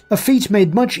night, a feat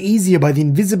made much easier by the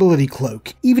invisibility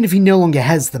cloak, even if he no longer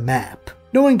has the map.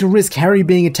 Knowing to risk Harry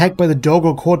being attacked by the dog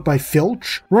or caught by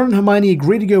Filch, Ron and Hermione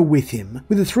agree to go with him,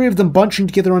 with the three of them bunching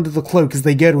together under the cloak as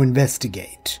they go to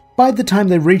investigate. By the time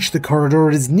they reach the corridor,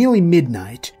 it is nearly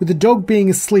midnight, with the dog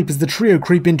being asleep as the trio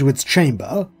creep into its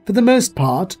chamber. For the most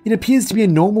part, it appears to be a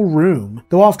normal room,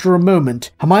 though after a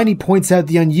moment, Hermione points out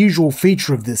the unusual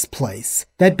feature of this place,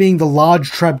 that being the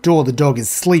large trapdoor the dog is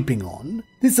sleeping on.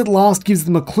 This at last gives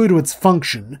them a clue to its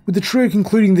function, with the trio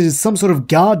concluding that it is some sort of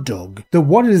guard dog, though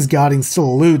what it is guarding still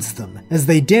eludes them, as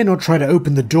they dare not try to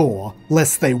open the door,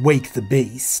 lest they wake the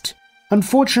beast.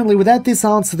 Unfortunately, without this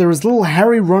answer, there is little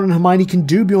Harry, Ron and Hermione can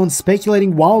do beyond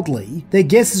speculating wildly, their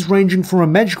guesses ranging from a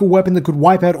magical weapon that could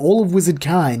wipe out all of wizard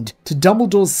kind to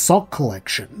Dumbledore's sock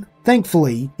collection.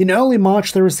 Thankfully, in early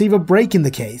March they receive a break in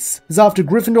the case, as after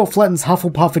Gryffindor flattens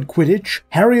Hufflepuff at Quidditch,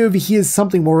 Harry overhears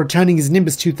something while returning his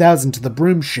Nimbus 2000 to the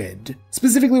broom shed.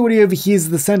 Specifically what he overhears is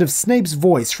the sound of Snape's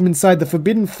voice from inside the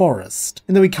Forbidden Forest,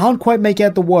 and though he can't quite make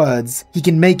out the words, he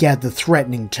can make out the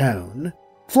threatening tone.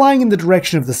 Flying in the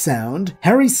direction of the sound,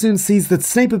 Harry soon sees that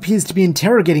Snape appears to be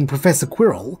interrogating Professor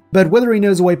Quirrell, but whether he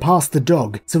knows a way past the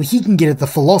dog so he can get at the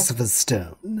Philosopher's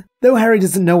Stone. Though Harry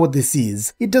doesn't know what this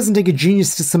is, it doesn't take a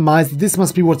genius to surmise that this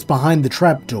must be what's behind the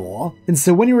trapdoor, and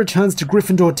so when he returns to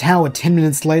Gryffindor Tower 10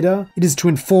 minutes later, it is to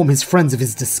inform his friends of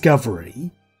his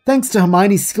discovery. Thanks to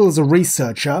Hermione's skill as a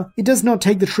researcher, it does not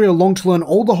take the trio long to learn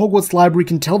all the Hogwarts library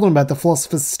can tell them about the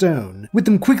Philosopher's Stone, with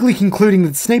them quickly concluding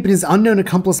that Snape and his unknown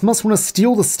accomplice must want to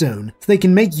steal the stone so they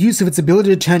can make use of its ability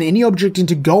to turn any object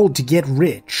into gold to get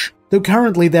rich. Though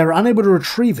currently they are unable to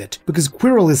retrieve it because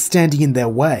Quirrell is standing in their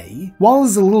way. While it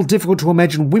is a little difficult to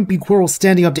imagine wimpy Quirrell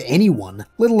standing up to anyone,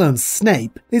 let alone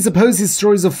Snape, they suppose his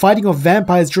stories of fighting off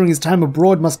vampires during his time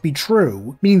abroad must be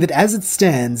true, meaning that as it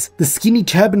stands, the skinny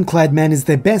turban-clad man is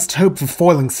their best hope for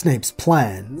foiling Snape's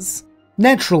plans.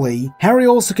 Naturally, Harry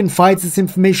also confides this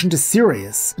information to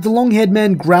Sirius, with the long-haired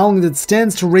man growling that it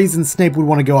stands to reason Snape would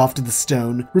want to go after the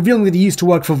stone, revealing that he used to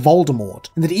work for Voldemort,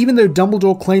 and that even though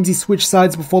Dumbledore claims he switched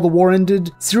sides before the war ended,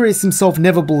 Sirius himself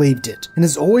never believed it, and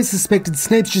has always suspected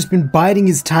Snape's just been biding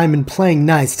his time and playing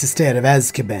nice to stay out of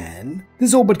Azkaban.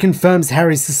 This all but confirms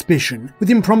Harry's suspicion, with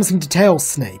him promising to tail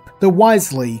Snape, though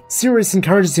wisely, Sirius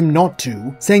encourages him not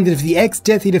to, saying that if the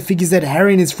ex-Death Eater figures out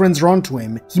Harry and his friends are onto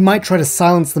him, he might try to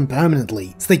silence them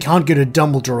permanently, so they can't go to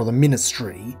Dumbledore or the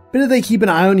Ministry. Better they keep an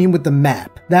eye on him with the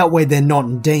map, that way they're not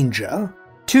in danger.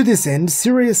 To this end,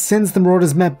 Sirius sends the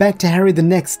Marauder's map back to Harry the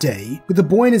next day, with the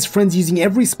boy and his friends using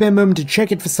every spare moment to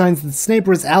check it for signs that Snape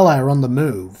or his ally are on the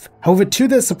move. However, to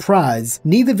their surprise,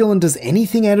 neither villain does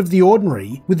anything out of the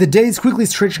ordinary, with the days quickly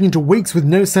stretching into weeks with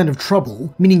no sign of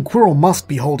trouble, meaning Quirrell must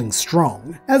be holding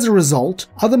strong. As a result,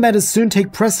 other matters soon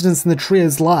take precedence in the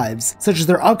trio's lives, such as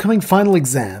their upcoming final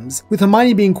exams, with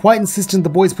Hermione being quite insistent the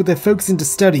boys put their focus into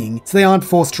studying so they aren't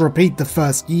forced to repeat the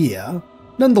first year.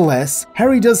 Nonetheless,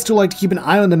 Harry does still like to keep an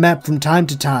eye on the map from time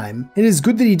to time, and it is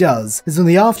good that he does, as on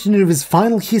the afternoon of his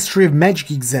final History of Magic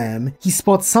exam, he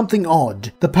spots something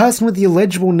odd, the person with the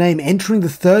illegible name entering the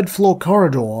third floor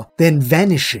corridor, then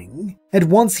vanishing. At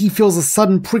once he feels a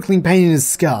sudden prickling pain in his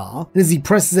scar, and as he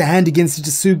presses a hand against it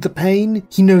to soothe the pain,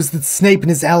 he knows that Snape and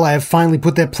his ally have finally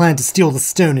put their plan to steal the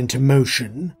stone into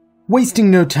motion.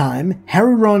 Wasting no time,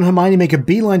 Harry, Ron and Hermione make a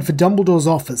beeline for Dumbledore's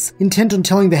office, intent on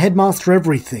telling the headmaster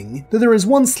everything, though there is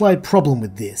one slight problem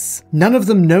with this. None of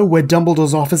them know where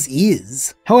Dumbledore's office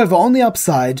is. However, on the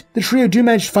upside, the trio do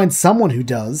manage to find someone who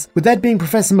does, with that being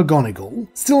Professor McGonagall.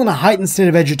 Still in a heightened state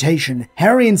of agitation,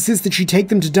 Harry insists that she take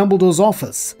them to Dumbledore's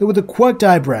office, though with a quirked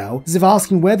eyebrow, as if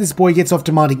asking where this boy gets off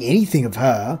demanding anything of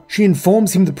her, she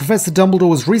informs him that Professor Dumbledore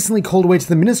was recently called away to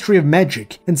the Ministry of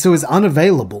Magic, and so is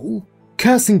unavailable.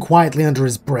 Cursing quietly under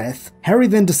his breath, Harry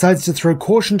then decides to throw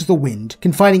caution to the wind,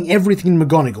 confiding everything in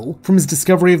McGonagall, from his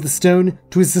discovery of the stone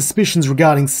to his suspicions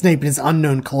regarding Snape and his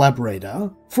unknown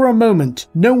collaborator. For a moment,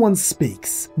 no one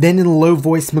speaks. Then in a low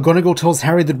voice, McGonagall tells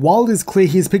Harry that while it is clear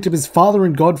he has picked up his father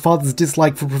and godfather's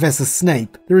dislike for Professor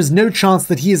Snape, there is no chance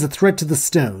that he is a threat to the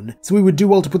stone, so he would do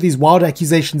well to put these wild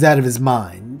accusations out of his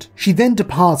mind. She then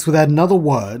departs without another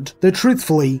word, though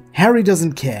truthfully, Harry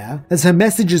doesn't care, as her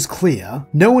message is clear,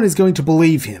 no one is going to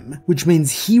believe him, which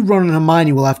means he, Ron and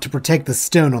Hermione will have to protect the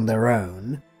stone on their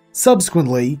own.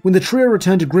 Subsequently, when the trio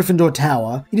return to Gryffindor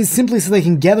Tower, it is simply so they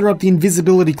can gather up the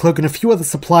invisibility cloak and a few other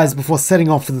supplies before setting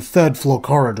off for the third floor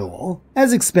corridor.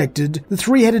 As expected, the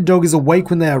three-headed dog is awake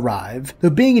when they arrive, though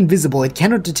being invisible it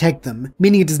cannot detect them,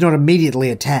 meaning it does not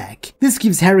immediately attack. This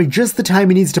gives Harry just the time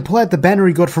he needs to pull out the banner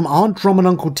he got from Aunt Drum and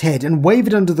Uncle Ted and wave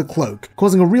it under the cloak,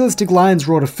 causing a realistic lion's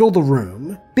roar to fill the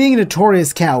room. Being a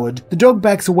notorious coward, the dog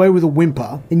backs away with a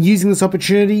whimper, and using this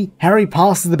opportunity, Harry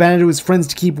passes the banner to his friends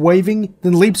to keep waving,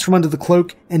 then leaps from under the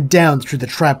cloak and down through the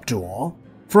trapdoor.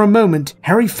 For a moment,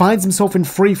 Harry finds himself in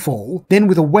freefall, then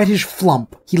with a wettish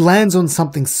flump, he lands on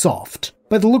something soft.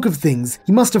 By the look of things,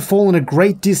 he must have fallen a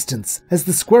great distance, as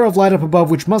the square of light up above,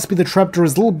 which must be the trapdoor,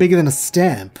 is a little bigger than a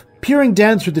stamp. Peering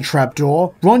down through the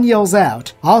trapdoor, Ron yells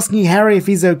out, asking Harry if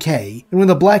he's okay, and when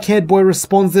the black-haired boy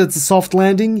responds that it's a soft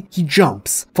landing, he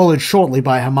jumps, followed shortly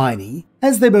by Hermione.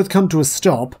 As they both come to a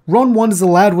stop, Ron wonders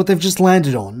aloud what they've just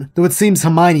landed on, though it seems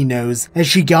Hermione knows, as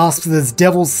she gasps at its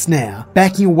devil's snare,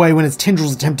 backing away when its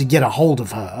tendrils attempt to get a hold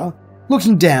of her.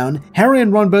 Looking down, Harry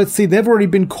and Ron both see they've already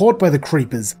been caught by the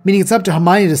creepers, meaning it's up to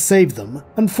Hermione to save them.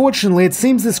 Unfortunately, it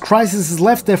seems this crisis has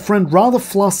left their friend rather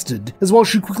flustered, as while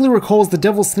she quickly recalls the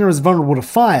Devil's Snare is vulnerable to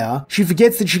fire, she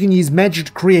forgets that she can use magic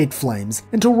to create flames,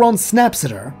 until Ron snaps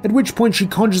at her, at which point she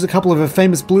conjures a couple of her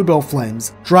famous bluebell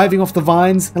flames, driving off the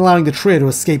vines and allowing the trio to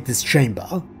escape this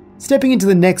chamber. Stepping into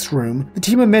the next room, the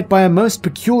team are met by a most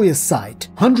peculiar sight.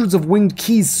 Hundreds of winged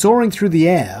keys soaring through the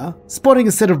air. Spotting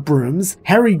a set of brooms,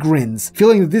 Harry grins,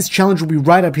 feeling that this challenge will be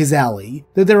right up his alley,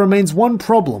 though there remains one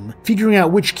problem, figuring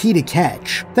out which key to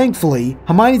catch. Thankfully,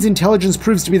 Hermione's intelligence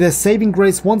proves to be their saving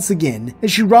grace once again,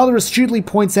 as she rather astutely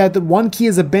points out that one key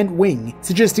is a bent wing,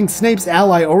 suggesting Snape's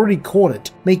ally already caught it,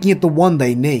 making it the one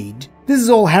they need. This is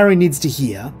all Harry needs to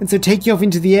hear, and so taking off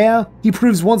into the air, he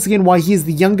proves once again why he is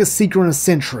the youngest seeker in a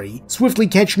century, swiftly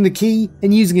catching the key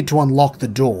and using it to unlock the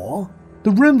door.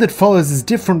 The room that follows is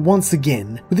different once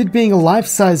again, with it being a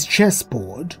life-size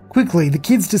chessboard. Quickly, the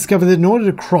kids discover that in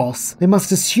order to cross, they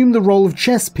must assume the role of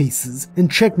chess pieces and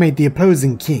checkmate the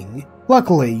opposing king.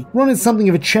 Luckily, Ron is something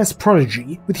of a chess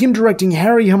prodigy, with him directing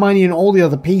Harry, Hermione, and all the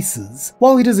other pieces.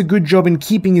 While he does a good job in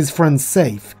keeping his friends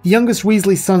safe, the youngest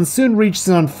Weasley son soon reaches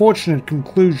an unfortunate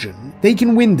conclusion. They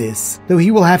can win this, though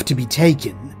he will have to be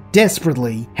taken.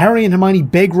 Desperately, Harry and Hermione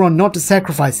beg Ron not to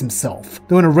sacrifice himself,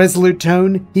 though in a resolute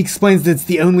tone, he explains that it's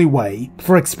the only way,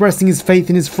 before expressing his faith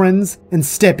in his friends and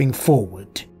stepping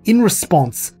forward. In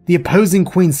response, the opposing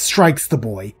queen strikes the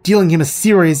boy, dealing him a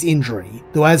serious injury,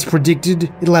 though as predicted,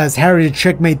 it allows Harry to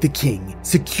checkmate the king,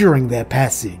 securing their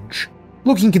passage.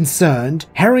 Looking concerned,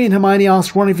 Harry and Hermione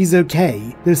ask Ron if he's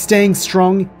okay, though staying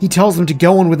strong, he tells them to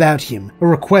go on without him, a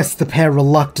request the pair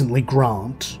reluctantly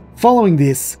grant. Following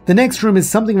this, the next room is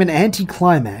something of an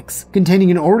anti-climax,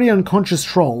 containing an already unconscious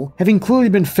troll, having clearly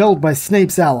been felled by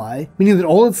Snape's ally, meaning that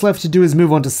all that's left to do is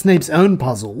move on to Snape's own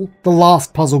puzzle, the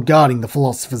last puzzle guarding the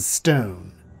Philosopher's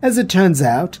Stone. As it turns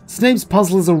out, Snape's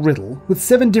puzzle is a riddle, with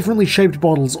 7 differently shaped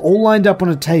bottles all lined up on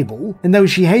a table, and though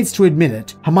she hates to admit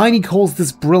it, Hermione calls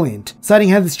this brilliant, citing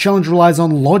how this challenge relies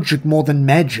on logic more than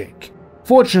magic.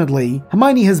 Fortunately,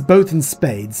 Hermione has both in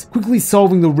spades, quickly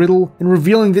solving the riddle and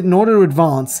revealing that in order to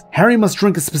advance, Harry must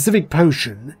drink a specific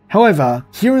potion. However,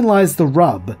 herein lies the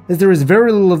rub, as there is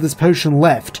very little of this potion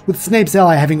left, with Snape's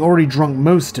ally having already drunk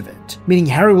most of it, meaning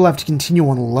Harry will have to continue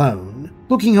on alone.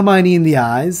 Looking Hermione in the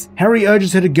eyes, Harry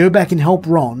urges her to go back and help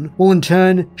Ron, while in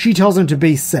turn, she tells him to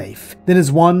be safe. Then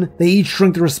as one, they each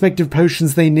drink the respective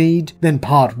potions they need, then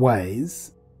part ways.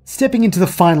 Stepping into the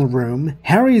final room,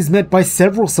 Harry is met by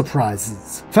several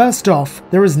surprises. First off,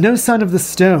 there is no sign of the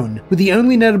stone, with the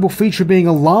only notable feature being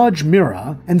a large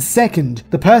mirror, and second,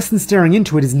 the person staring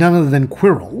into it is none other than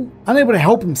Quirrell. Unable to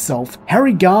help himself,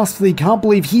 Harry gasps that he can't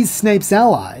believe he's Snape's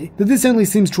ally, though this only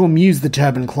seems to amuse the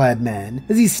turban-clad man,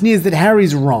 as he sneers that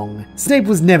Harry's wrong. Snape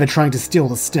was never trying to steal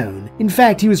the stone. In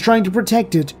fact, he was trying to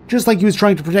protect it, just like he was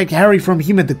trying to protect Harry from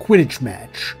him at the Quidditch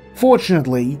match.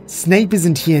 Fortunately, Snape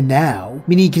isn't here now,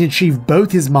 meaning he can achieve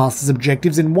both his master's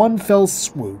objectives in one fell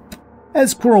swoop.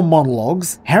 As Quirrell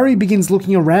monologues, Harry begins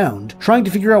looking around, trying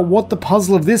to figure out what the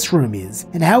puzzle of this room is,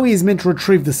 and how he is meant to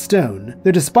retrieve the stone,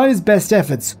 though despite his best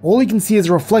efforts, all he can see is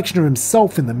a reflection of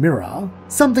himself in the mirror.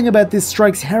 Something about this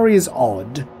strikes Harry as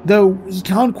odd, though he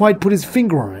can't quite put his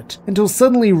finger on it, until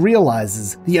suddenly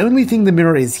realizes the only thing in the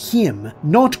mirror is him,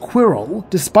 not Quirrell,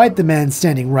 despite the man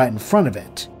standing right in front of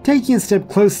it. Taking a step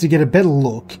closer to get a better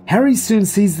look, Harry soon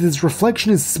sees that his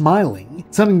reflection is smiling,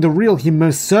 something the real him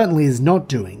most certainly is not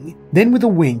doing. Then with a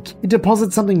wink, it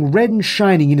deposits something red and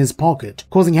shining in his pocket,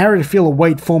 causing Harry to feel a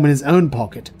weight form in his own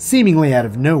pocket, seemingly out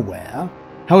of nowhere.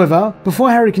 However, before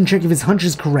Harry can check if his hunch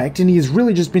is correct and he has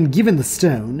really just been given the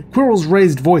stone, Quirrell's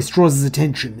raised voice draws his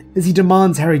attention as he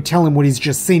demands Harry tell him what he's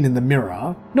just seen in the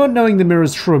mirror. Not knowing the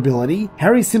mirror's true ability,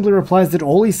 Harry simply replies that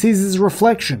all he sees is a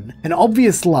reflection, an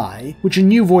obvious lie, which a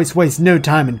new voice wastes no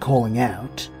time in calling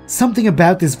out. Something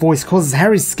about this voice causes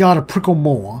Harry's scar to prickle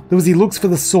more, though as he looks for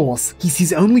the source, he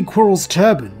sees only Quirrell's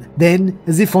turban. Then,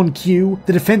 as if on cue,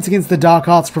 the Defense Against the Dark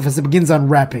Arts professor begins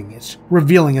unwrapping it,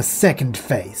 revealing a second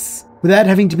face. Without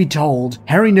having to be told,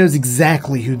 Harry knows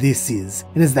exactly who this is,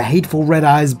 and as the hateful red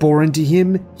eyes bore into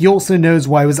him, he also knows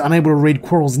why he was unable to read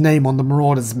Quirrell's name on the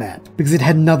Marauders map, because it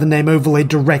had another name overlaid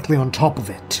directly on top of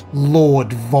it: Lord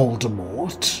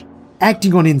Voldemort.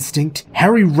 Acting on instinct,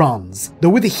 Harry runs, though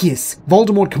with a hiss,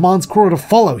 Voldemort commands Quirrell to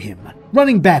follow him.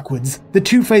 Running backwards, the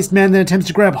two-faced man then attempts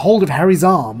to grab hold of Harry's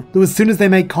arm, though as soon as they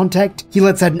make contact, he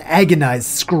lets out an agonized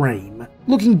scream.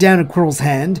 Looking down at Quirrell's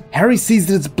hand, Harry sees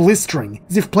that it's blistering,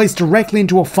 as if placed directly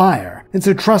into a fire, and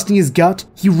so trusting his gut,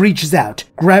 he reaches out,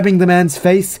 grabbing the man's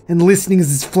face and listening as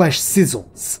his flesh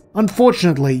sizzles.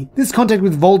 Unfortunately, this contact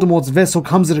with Voldemort's vessel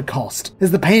comes at a cost,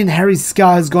 as the pain in Harry's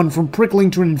scar has gone from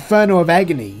prickling to an inferno of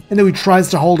agony, and though he tries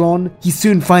to hold on, he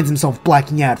soon finds himself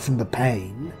blacking out from the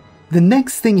pain. The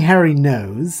next thing Harry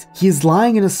knows, he is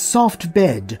lying in a soft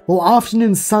bed while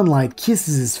afternoon sunlight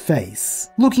kisses his face.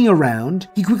 Looking around,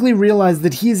 he quickly realizes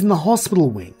that he is in the hospital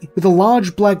wing, with a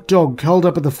large black dog curled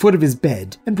up at the foot of his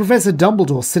bed and Professor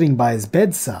Dumbledore sitting by his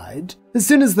bedside. As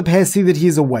soon as the pair see that he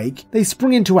is awake, they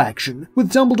spring into action,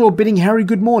 with Dumbledore bidding Harry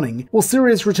good morning, while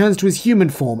Sirius returns to his human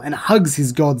form and hugs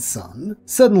his godson.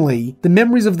 Suddenly, the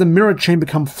memories of the mirror chamber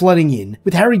come flooding in,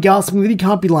 with Harry gasping that he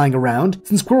can't be lying around,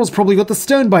 since Quirrell's probably got the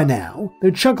stone by now.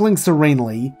 Though chuckling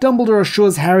serenely, Dumbledore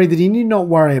assures Harry that he need not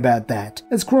worry about that,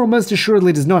 as Quirrell most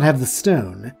assuredly does not have the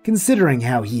stone, considering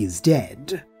how he is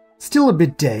dead. Still a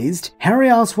bit dazed, Harry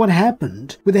asks what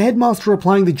happened, with the headmaster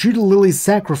replying that due to Lily's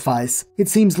sacrifice, it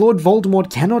seems Lord Voldemort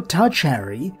cannot touch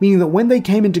Harry, meaning that when they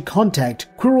came into contact,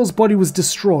 Quirrell's body was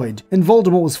destroyed, and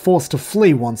Voldemort was forced to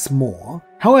flee once more.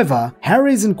 However,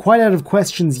 Harry isn't quite out of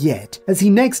questions yet, as he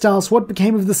next asks what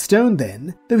became of the stone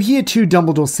then, though here too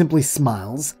Dumbledore simply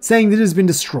smiles, saying that it has been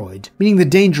destroyed, meaning the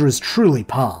danger is truly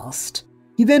past.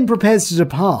 He then prepares to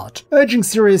depart, urging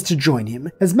Sirius to join him,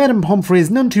 as Madame Pomfrey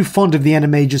is none too fond of the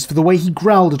Animagus for the way he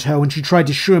growled at her when she tried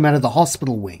to shoo him out of the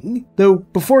hospital wing. Though,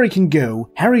 before he can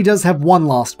go, Harry does have one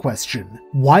last question.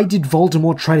 Why did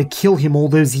Voldemort try to kill him all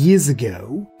those years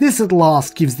ago? This at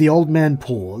last gives the old man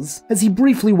pause, as he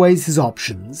briefly weighs his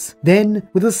options. Then,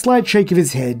 with a slight shake of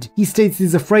his head, he states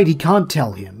he's afraid he can't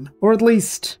tell him, or at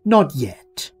least, not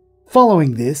yet.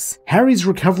 Following this, Harry's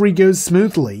recovery goes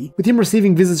smoothly, with him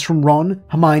receiving visits from Ron,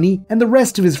 Hermione, and the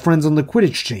rest of his friends on the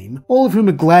Quidditch team, all of whom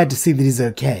are glad to see that he's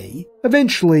okay.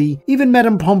 Eventually, even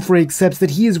Madame Pomfrey accepts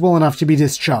that he is well enough to be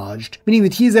discharged, meaning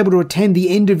that he is able to attend the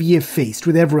end-of-year feast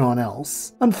with everyone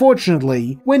else.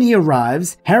 Unfortunately, when he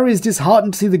arrives, Harry is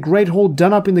disheartened to see the Great Hall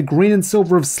done up in the green and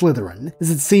silver of Slytherin, as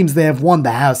it seems they have won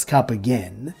the House Cup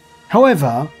again.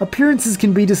 However, appearances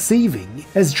can be deceiving,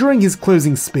 as during his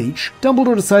closing speech,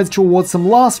 Dumbledore decides to award some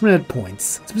last-minute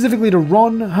points, specifically to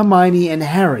Ron, Hermione, and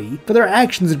Harry, for their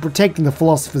actions in protecting the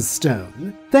Philosopher's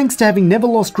Stone. Thanks to having never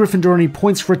lost Gryffindor any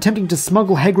points for attempting to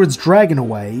smuggle Hagrid's dragon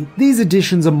away, these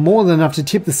additions are more than enough to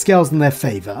tip the scales in their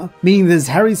favour, meaning that as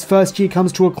Harry's first year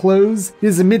comes to a close, it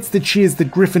is amidst the cheers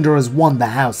that Gryffindor has won the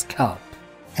House Cup.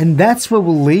 And that's where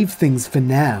we'll leave things for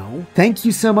now. Thank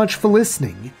you so much for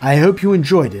listening. I hope you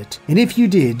enjoyed it, and if you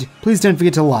did, please don't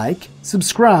forget to like,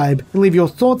 subscribe, and leave your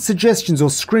thoughts, suggestions, or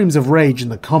screams of rage in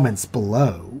the comments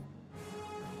below.